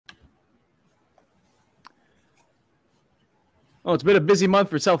Well, it's been a busy month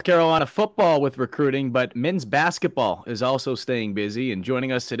for South Carolina football with recruiting, but men's basketball is also staying busy. And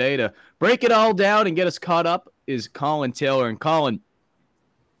joining us today to break it all down and get us caught up is Collyn Taylor. And Collyn,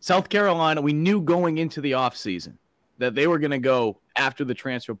 South Carolina, we knew going into the offseason that they were going to go after the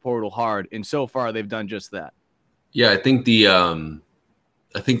transfer portal hard, and so far they've done just that. Yeah, I think the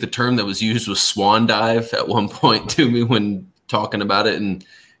term that was used was swan dive at one point to me when talking about it. And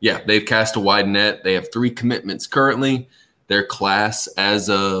yeah, they've cast a wide net. They have 3 commitments currently. Their class as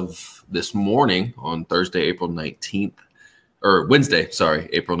of this morning on Thursday, April 19th, or Wednesday, sorry,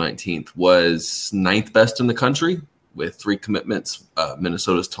 April 19th, was 9th best in the country with 3 commitments.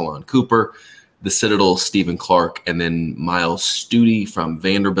 Minnesota's Talon Cooper, the Citadel, Stephen Clark, and then Miles Studi from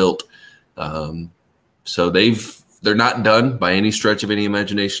Vanderbilt. So they're not done by any stretch of any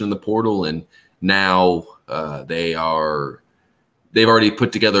imagination in the portal, and now they've already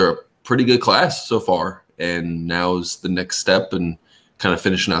put together a pretty good class so far, and now's the next step and kind of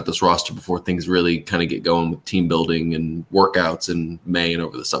finishing out this roster before things really kind of get going with team building and workouts in May and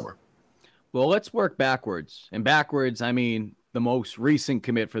over the summer. Well, let's work backwards. And backwards, I mean the most recent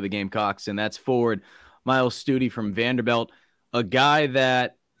commit for the Gamecocks, and that's forward Miles Studi from Vanderbilt, a guy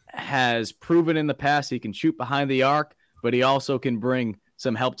that has proven in the past he can shoot behind the arc, but he also can bring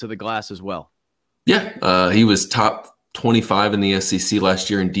some help to the glass as well. Yeah, he was top 25 in the SEC last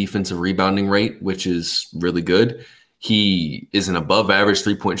year in defensive rebounding rate, which is really good. He is an above average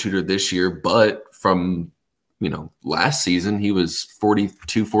 3-point shooter this year, but from last season, he was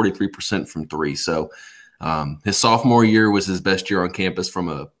 43% from 3. So his sophomore year was his best year on campus from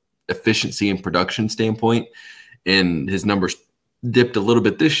a efficiency and production standpoint, and his numbers dipped a little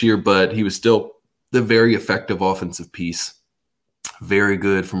bit this year, but he was still the very effective offensive piece. Very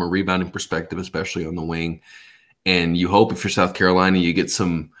good from a rebounding perspective, especially on the wing. And you hope if you're South Carolina, you get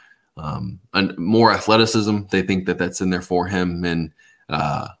some more athleticism. They think that that's in there for him. And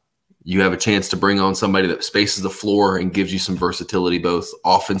you have a chance to bring on somebody that spaces the floor and gives you some versatility, both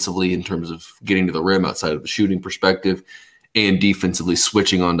offensively in terms of getting to the rim outside of the shooting perspective, and defensively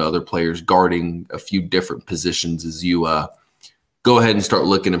switching on to other players, guarding a few different positions as you go ahead and start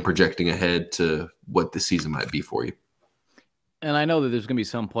looking and projecting ahead to what the season might be for you. And I know that there's going to be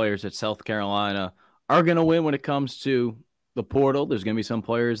some players at South Carolina are going to win when it comes to the portal. There's going to be some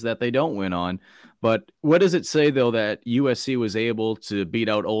players that they don't win on. But what does it say, though, that USC was able to beat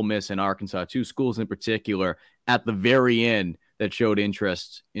out Ole Miss and Arkansas, 2 schools in particular, at the very end that showed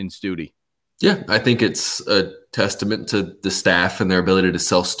interest in Studi? Yeah, I think it's a testament to the staff and their ability to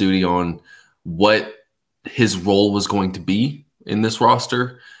sell Studi on what his role was going to be in this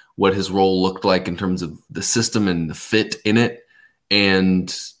roster, what his role looked like in terms of the system and the fit in it,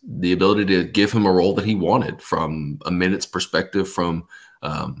 and the ability to give him a role that he wanted from a minutes perspective, from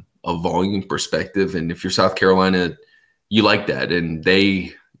a volume perspective. And if you're South Carolina, you like that. And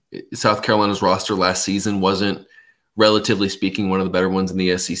South Carolina's roster last season wasn't, relatively speaking, one of the better ones in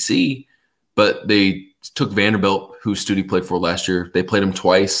the SEC, but they took Vanderbilt, who Studi played for last year. They played him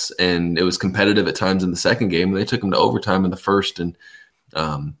twice, and it was competitive at times in the second game. And they took him to overtime in the first. And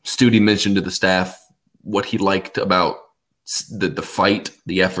Studi mentioned to the staff what he liked about the fight,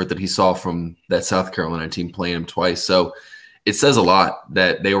 the effort that he saw from that South Carolina team playing him twice. So it says a lot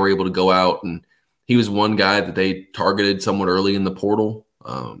that they were able to go out, and he was one guy that they targeted somewhat early in the portal.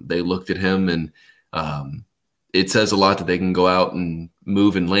 They looked at him, and it says a lot that they can go out and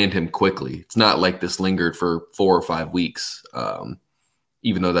move and land him quickly. It's not like this lingered for 4 or 5 weeks,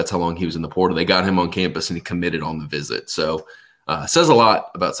 even though that's how long he was in the portal. They got him on campus, and he committed on the visit. So it says a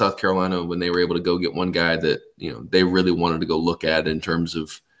lot about South Carolina when they were able to go get one guy that they really wanted to go look at in terms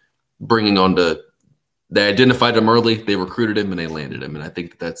of bringing on to. They identified him early, they recruited him, and they landed him. And I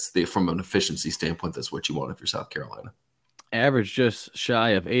think that's from an efficiency standpoint, that's what you want if you're South Carolina. Averaged just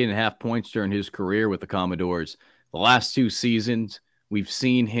shy of 8.5 points during his career with the Commodores. The last 2 seasons, we've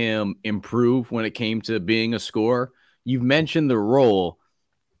seen him improve when it came to being a scorer. You've mentioned the role,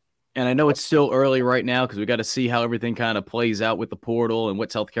 and I know it's still early right now because we got to see how everything kind of plays out with the portal and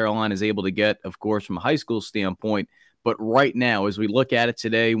what South Carolina is able to get, of course, from a high school standpoint. But right now, as we look at it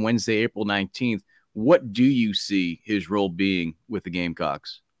today, Wednesday, April 19th, what do you see his role being with the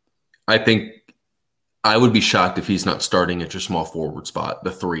Gamecocks? I think I would be shocked if he's not starting at your small forward spot,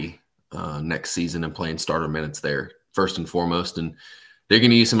 the 3, next season, and playing starter minutes there, first and foremost. And they're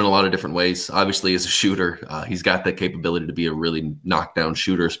going to use him in a lot of different ways. Obviously, as a shooter, he's got that capability to be a really knockdown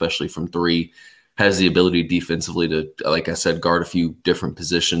shooter, especially from 3. Has the ability defensively to, like I said, guard a few different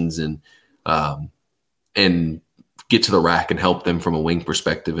positions and get to the rack and help them from a wing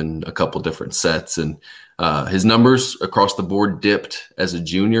perspective in a couple different sets. And his numbers across the board dipped as a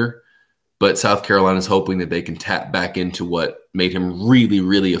junior, But South Carolina is hoping that they can tap back into what made him really,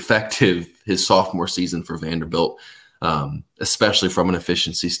 really effective his sophomore season for Vanderbilt, especially from an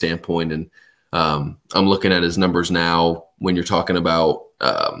efficiency standpoint. And I'm looking at his numbers now when you're talking about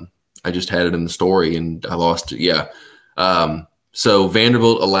I just had it in the story and I lost it. Yeah. So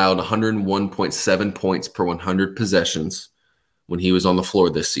Vanderbilt allowed 101.7 points per 100 possessions when he was on the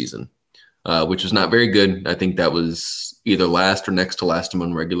floor this season, which was not very good. I think that was either last or next to last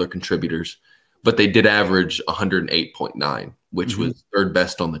among regular contributors. But they did average 108.9, which was third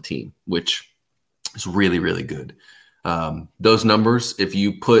best on the team, which is really, really good. Those numbers,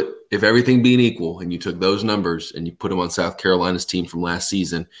 if everything being equal and you took those numbers and you put them on South Carolina's team from last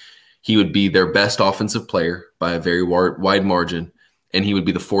season, he would be their best offensive player by a very wide margin, and he would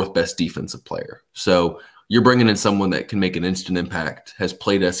be the fourth best defensive player. So you're bringing in someone that can make an instant impact, has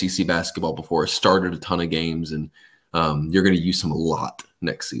played SEC basketball before, has started a ton of games, and you're going to use him a lot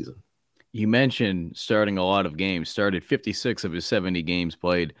next season. You mentioned starting a lot of games, started 56 of his 70 games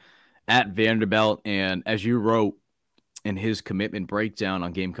played at Vanderbilt. And as you wrote in his commitment breakdown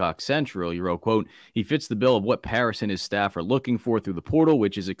on Gamecock Central, you wrote, quote, he fits the bill of what Paris and his staff are looking for through the portal,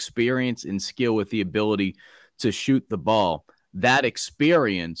 which is experience and skill with the ability to shoot the ball. That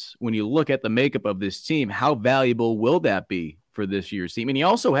experience, when you look at the makeup of this team, how valuable will that be for this year's team? And he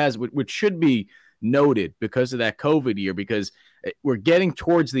also has, which should be noted because of that COVID year, because we're getting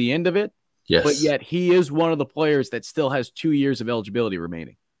towards the end of it. Yes. But yet he is one of the players that still has 2 years of eligibility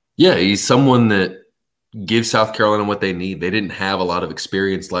remaining. Yeah, he's someone that gives South Carolina what they need. They didn't have a lot of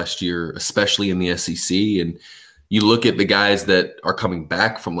experience last year, especially in the SEC. And you look at the guys that are coming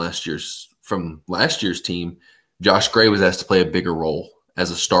back from last year's team. Josh Gray was asked to play a bigger role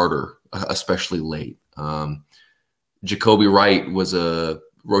as a starter, especially late. Jacoby Wright was a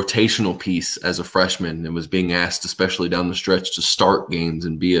rotational piece as a freshman and was being asked, especially down the stretch, to start games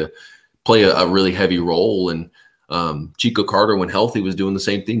and play a really heavy role. And Chico Carter, when healthy, was doing the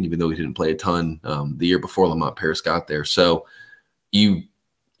same thing, even though he didn't play a ton the year before Lamont Paris got there. So you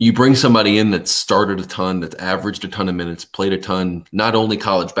bring somebody in that started a ton, that's averaged a ton of minutes, played a ton, not only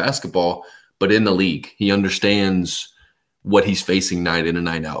college basketball, but in the league. He understands what he's facing night in and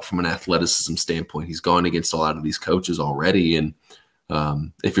night out from an athleticism standpoint. He's gone against a lot of these coaches already. And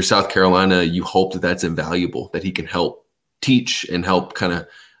if you're South Carolina, you hope that that's invaluable, that he can help teach and help kind of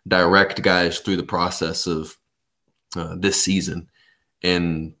direct guys through the process of this season.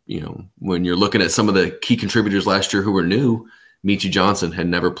 And, when you're looking at some of the key contributors last year who were new, Michi Johnson had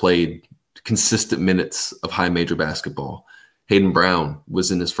never played consistent minutes of high major basketball. Hayden Brown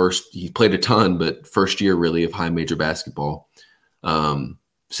was in he played a ton, but first year really of high major basketball.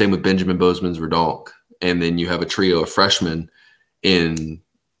 Same with Benjamin Bozeman-Verdonk. And then you have a trio of freshmen in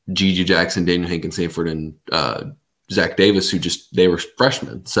Gigi Jackson, Daniel Hankins Sanford, and Zach Davis, who they were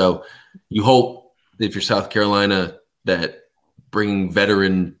freshmen. So you hope if you're South Carolina that bringing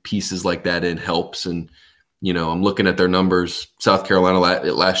veteran pieces like that in helps. And, I'm looking at their numbers. South Carolina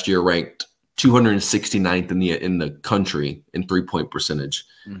last year ranked 269th in the country in 3-point percentage.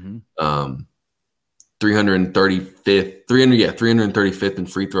 335th in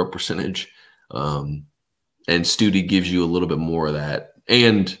free throw percentage. And Studi gives you a little bit more of that.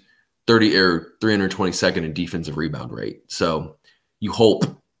 And 322nd in defensive rebound rate. So you hope,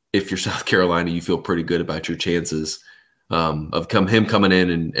 if you're South Carolina, you feel pretty good about your chances of him coming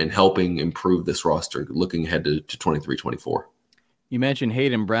in and helping improve this roster looking ahead to 23-24. You mentioned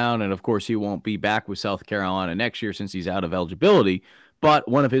Hayden Brown, and of course he won't be back with South Carolina next year since he's out of eligibility, but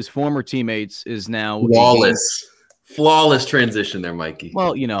one of his former teammates is now flawless transition there, Mikey.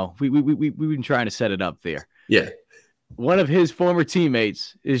 Well, we've been trying to set it up there. Yeah. One of his former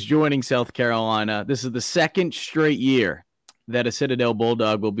teammates is joining South Carolina. This is the second straight year that a Citadel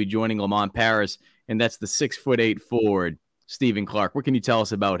Bulldog will be joining Lamont Paris, and that's the 6'8" forward, Stephen Clark. What can you tell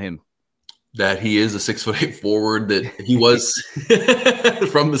us about him? That he is a 6'8" forward, that he was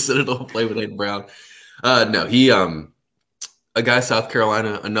from the Citadel, play with Hayden Brown. No, he a guy, South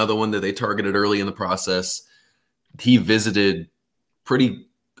Carolina, another one that they targeted early in the process. He visited pretty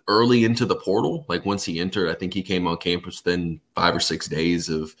early into the portal. Like once he entered, I think he came on campus within 5 or 6 days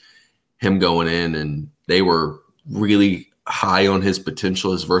of him going in, and they were really high on his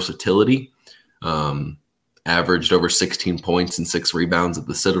potential, his versatility. Averaged over 16 points and 6 rebounds at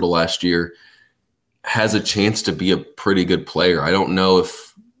the Citadel last year. Has a chance to be a pretty good player. I don't know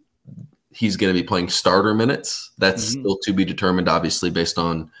if he's going to be playing starter minutes. That's still to be determined, obviously, based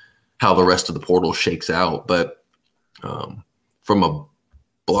on how the rest of the portal shakes out. But from a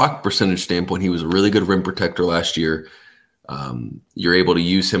block percentage standpoint, he was a really good rim protector last year. You're able to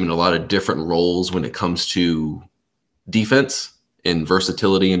use him in a lot of different roles when it comes to defense and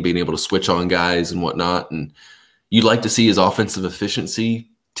versatility and being able to switch on guys and whatnot. And you'd like to see his offensive efficiency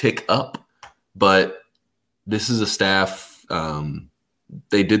tick up, but this is a staff.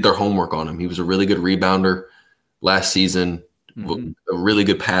 They did their homework on him. He was a really good rebounder last season, a really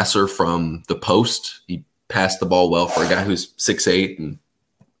good passer from the post. He passed the ball well for a guy who's 6'8" and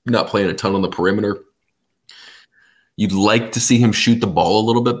not playing a ton on the perimeter. You'd like to see him shoot the ball a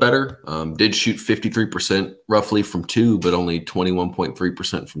little bit better. Did shoot 53% roughly from 2, but only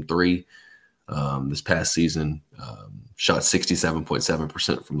 21.3% from 3 this past season. Shot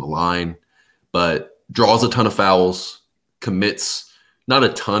 67.7% from the line, but draws a ton of fouls, commits not a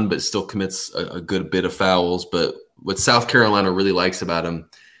ton, but still commits a good bit of fouls. But what South Carolina really likes about him,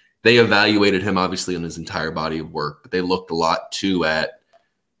 they evaluated him obviously on his entire body of work, but they looked a lot too at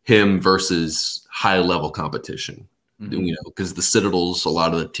him versus high-level competition. You know, because the Citadels, a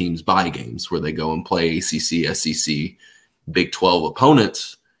lot of the teams buy games where they go and play ACC, SEC, Big 12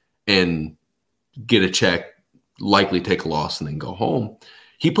 opponents and get a check, likely take a loss, and then go home.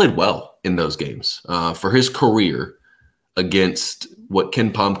 He played well in those games. For his career against what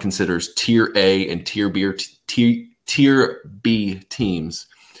Ken Palm considers Tier A and Tier B teams,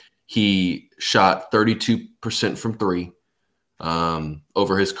 he shot 32% from 3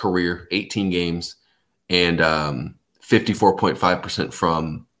 over his career, 18 games, and 54.5%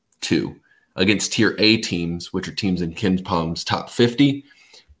 from 2. Against Tier A teams, which are teams in Ken Palm's top 50,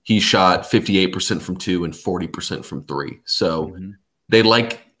 he shot 58% from 2 and 40% from 3. So they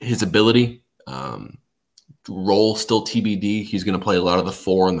like his ability. Role still TBD. He's going to play a lot of the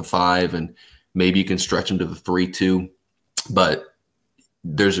 4 and the 5, and maybe you can stretch him to the 3 too. But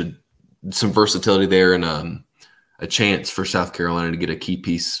there's some versatility there and a chance for South Carolina to get a key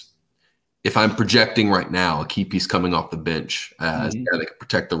piece. If I'm projecting right now, a key piece coming off the bench as a guy that can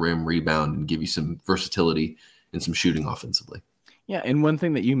protect the rim, rebound, and give you some versatility and some shooting offensively. Yeah, and one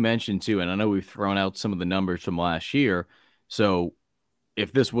thing that you mentioned too, and I know we've thrown out some of the numbers from last year, so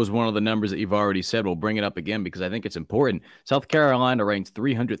if this was one of the numbers that you've already said, we'll bring it up again because I think it's important. South Carolina ranked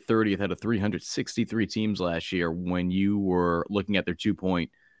 330th out of 363 teams last year when you were looking at their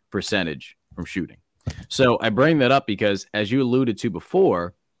 2-point percentage from shooting. So I bring that up because, as you alluded to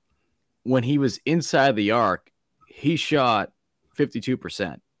before, when he was inside the arc, he shot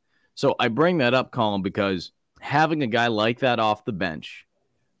 52%. So I bring that up, Collyn, because having a guy like that off the bench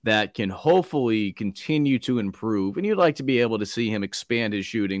that can hopefully continue to improve, and you'd like to be able to see him expand his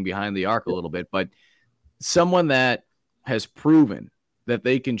shooting behind the arc a little bit, but someone that has proven that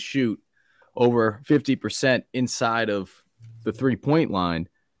they can shoot over 50% inside of the 3-point line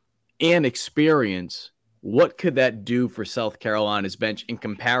and experience, what could that do for South Carolina's bench in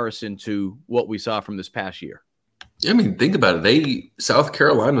comparison to what we saw from this past year? I mean, think about it. South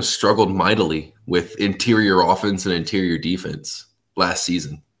Carolina struggled mightily with interior offense and interior defense last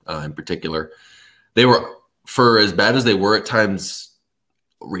season in particular. They were, for as bad as they were at times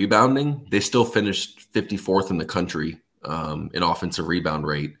rebounding, they still finished 54th in the country in offensive rebound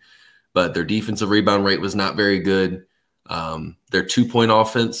rate. But their defensive rebound rate was not very good. Their 2-point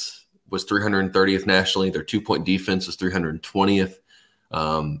offense was 330th nationally. Their 2-point defense was 320th.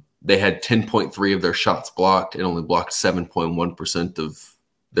 They had 10.3 of their shots blocked and only blocked 7.1% of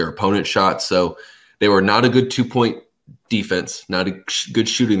their opponent's shots. So they were not a good 2-point defense, not a good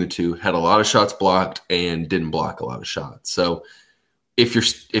shooting the 2, had a lot of shots blocked and didn't block a lot of shots. So if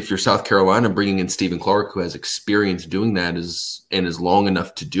you're South Carolina, bringing in Stephen Clark, who has experience doing that and is long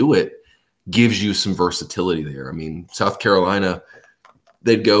enough to do it, gives you some versatility there. I mean, South Carolina,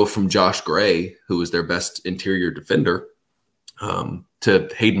 they'd go from Josh Gray, who was their best interior defender, to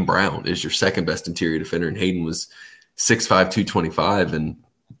Hayden Brown is your second best interior defender. And Hayden was 6'5", 225, and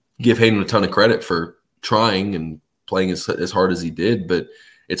give Hayden a ton of credit for trying and playing as hard as he did. But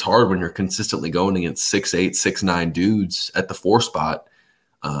it's hard when you're consistently going against 6'8", 6'9" dudes at the 4 spot,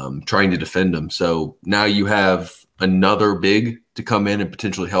 trying to defend them. So now you have another big to come in and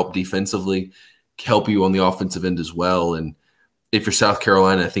potentially help defensively, help you on the offensive end as well. And if you're South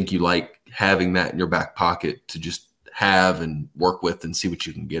Carolina, I think you like having that in your back pocket to just have and work with and see what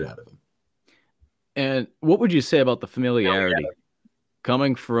you can get out of them. And what would you say about the familiarity?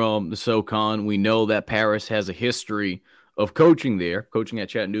 Coming from the SoCon, we know that Paris has a history of coaching there, coaching at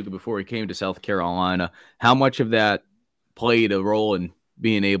Chattanooga before he came to South Carolina. How much of that played a role in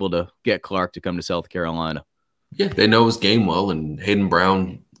being able to get Clark to come to South Carolina? Yeah, they know his game well, and Hayden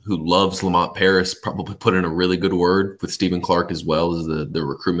Brown, who loves Lamont Paris, probably put in a really good word with Stephen Clark as well as the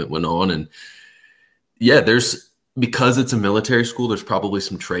recruitment went on. And yeah, because it's a military school, there's probably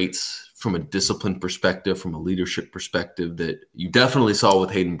some traits from a discipline perspective, from a leadership perspective that you definitely saw with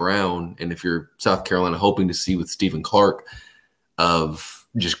Hayden Brown. And if you're South Carolina hoping to see with Stephen Clark, of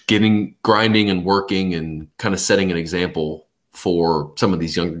just grinding and working and kind of setting an example for some of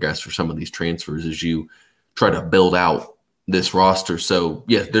these younger guys, for some of these transfers as you try to build out this roster. So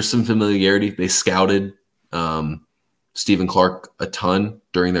yeah, there's some familiarity. They scouted Stephen Clark a ton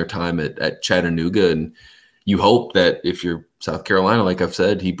during their time at Chattanooga. And you hope that if you're South Carolina, like I've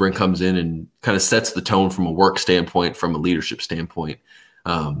said, he comes in and kind of sets the tone from a work standpoint, from a leadership standpoint,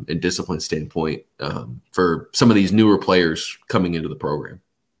 and discipline standpoint for some of these newer players coming into the program.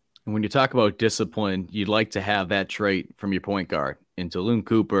 And when you talk about discipline, you'd like to have that trait from your point guard. And Talon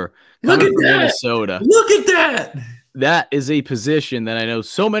Cooper, look at that. Minnesota. Look at that. That is a position that I know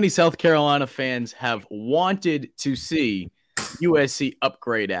so many South Carolina fans have wanted to see USC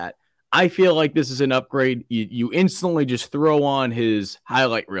upgrade at. I feel like this is an upgrade. You instantly just throw on his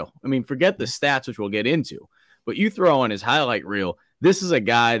highlight reel. I mean, forget the stats, which we'll get into, but you throw on his highlight reel. This is a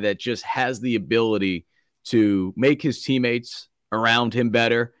guy that just has the ability to make his teammates around him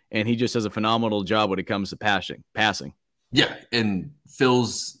better, and he just does a phenomenal job when it comes to passing. Yeah, and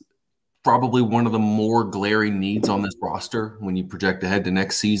fills probably one of the more glaring needs on this roster when you project ahead to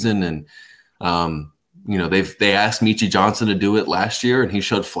next season. And they asked Meechie Johnson to do it last year, and he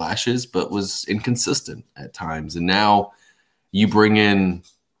showed flashes, but was inconsistent at times. And now you bring in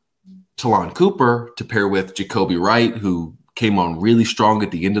Talon Cooper to pair with Jacoby Wright, who came on really strong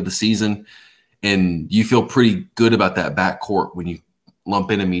at the end of the season, and you feel pretty good about that backcourt when you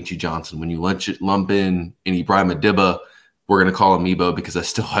lump in a Meechie Johnson, when you lump in an Ibrahim Adiba. We're going to call him Ebo because I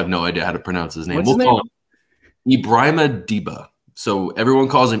still have no idea how to pronounce his name. What's his name? Call him Ibrahim Adiba. So everyone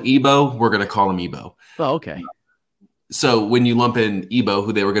calls him Ebo. We're going to call him Ebo. Oh, okay. So when you lump in Ebo,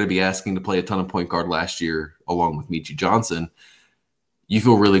 who they were going to be asking to play a ton of point guard last year, along with Meechie Johnson, you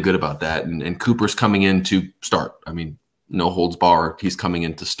feel really good about that. And Cooper's coming in to start. I mean, no holds barred. He's coming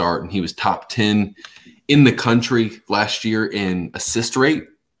in to start, and he was top 10 in the country last year in assist rate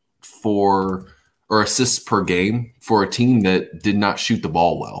or assists per game for a team that did not shoot the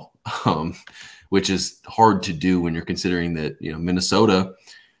ball well, which is hard to do when you're considering that, Minnesota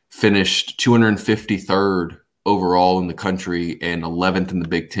finished 253rd overall in the country and 11th in the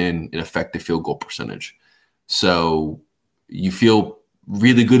Big Ten in effective field goal percentage. So you feel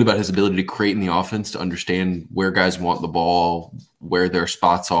really good about his ability to create in the offense, to understand where guys want the ball, where their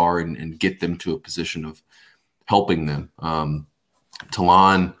spots are, and get them to a position of helping them.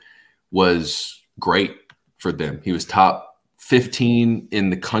 Talon was great for them. He was top 15 in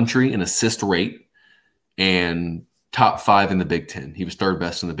the country in assist rate and top 5 in the Big Ten. He was third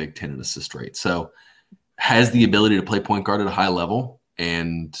best in the Big Ten in assist rate. So has the ability to play point guard at a high level,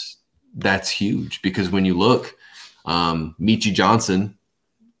 and that's huge because when you look, Meechie Johnson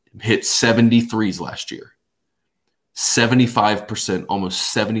hit 73s last year. 75%,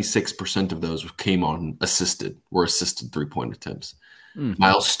 almost 76% of those came on assisted three-point attempts.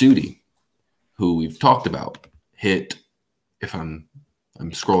 Miles Studi, who we've talked about, hit, if I'm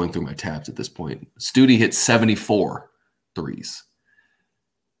scrolling through my tabs at this point, Studi hit 74 threes.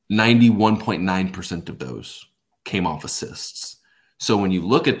 91.9% of those came off assists. So when you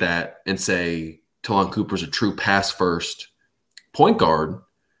look at that and say Talon Cooper's a true pass-first point guard,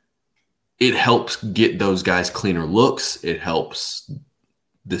 it helps get those guys cleaner looks. It helps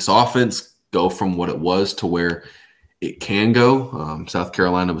this offense go from what it was to where it can go. South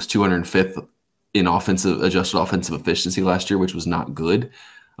Carolina was 205th in adjusted offensive efficiency last year, which was not good.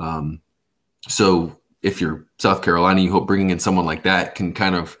 So if you're South Carolina, you hope bringing in someone like that can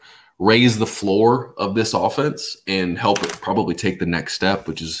kind of raise the floor of this offense and help it probably take the next step,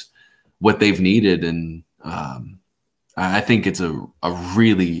 which is what they've needed. And I think it's a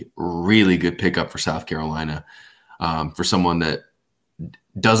really, really good pickup for South Carolina, for someone that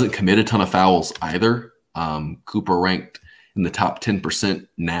doesn't commit a ton of fouls either. Cooper ranked in the top 10%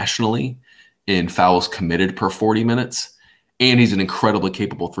 nationally in fouls committed per 40 minutes. And he's an incredibly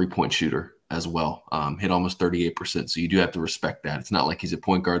capable three-point shooter as well. Hit almost 38%. So you do have to respect that. It's not like he's a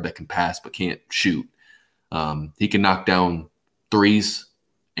point guard that can pass but can't shoot. He can knock down threes,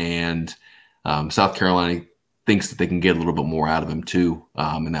 and South Carolina thinks that they can get a little bit more out of him too,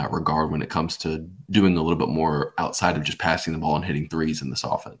 in that regard when it comes to doing a little bit more outside of just passing the ball and hitting threes in this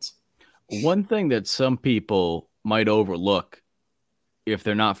offense. One thing that some people might overlook if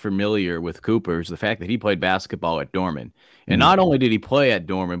they're not familiar with Cooper is the fact that he played basketball at Dorman. And not only did he play at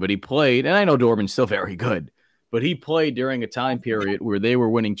Dorman, but he played, and I know Dorman's still very good, but he played during a time period where they were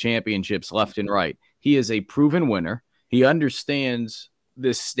winning championships left and right. He is a proven winner. He understands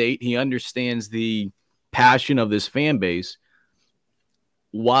this state. He understands the passion of this fan base.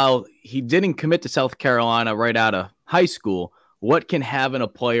 While he didn't commit to South Carolina right out of high school, What can having a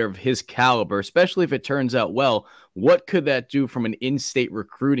player of his caliber, especially if it turns out well, what could that do from an in-state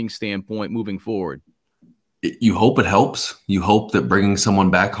recruiting standpoint moving forward? You hope it helps. You hope that bringing someone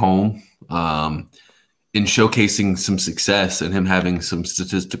back home in showcasing some success and him having some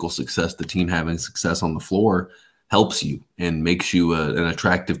statistical success, the team having success on the floor, helps you and makes you an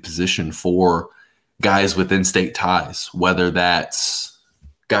attractive position for guys with in-state ties, whether that's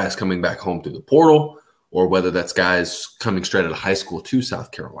guys coming back home through the portal or whether that's guys coming straight out of high school to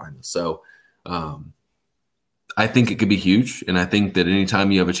South Carolina. So I think it could be huge, and I think that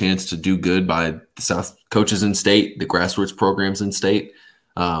anytime you have a chance to do good by the South coaches in state, the grassroots programs in state,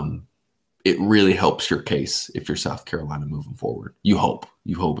 it really helps your case if you're South Carolina moving forward. You hope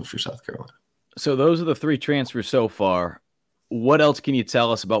if you're South Carolina. So those are the 3 transfers so far. What else can you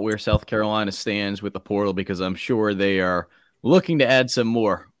tell us about where South Carolina stands with the portal? Because I'm sure they are looking to add some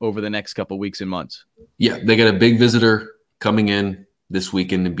more over the next couple of weeks and months. Yeah, they got a big visitor coming in this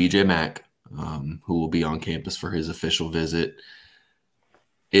weekend in BJ Mack, who will be on campus for his official visit.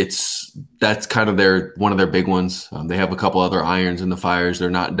 That's kind of one of their big ones. They have a couple other irons in the fires. They're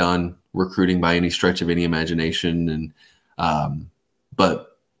not done recruiting by any stretch of any imagination, but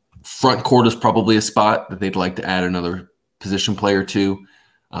front court is probably a spot that they'd like to add another position player to,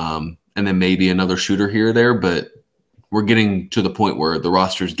 and then maybe another shooter here or there. But we're getting to the point where the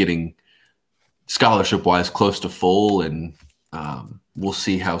roster is getting scholarship-wise close to full, and we'll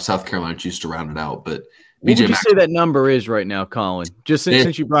see how South Carolina chooses to round it out. But what would you say that number is right now, Collyn? Just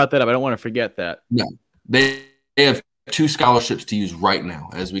since you brought that up, I don't want to forget that. No, they have 2 scholarships to use right now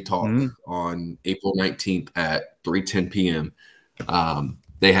as we talk on April 19th at 3:10 p.m.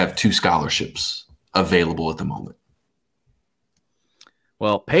 They have 2 scholarships available at the moment.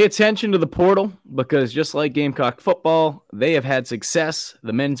 Well, pay attention to the portal because just like Gamecock football, they have had success.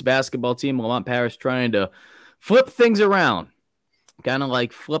 The men's basketball team, Lamont Paris, trying to flip things around, kind of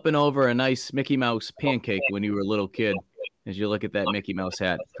like flipping over a nice Mickey Mouse pancake when you were a little kid as you look at that Mickey Mouse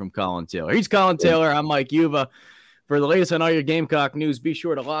hat from Collyn Taylor. He's Collyn Taylor. I'm Mike Yuva. For the latest on all your Gamecock news, be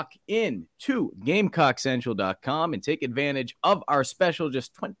sure to lock in to GamecockCentral.com and take advantage of our special,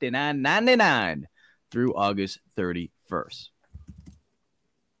 just $29.99 through August 31st.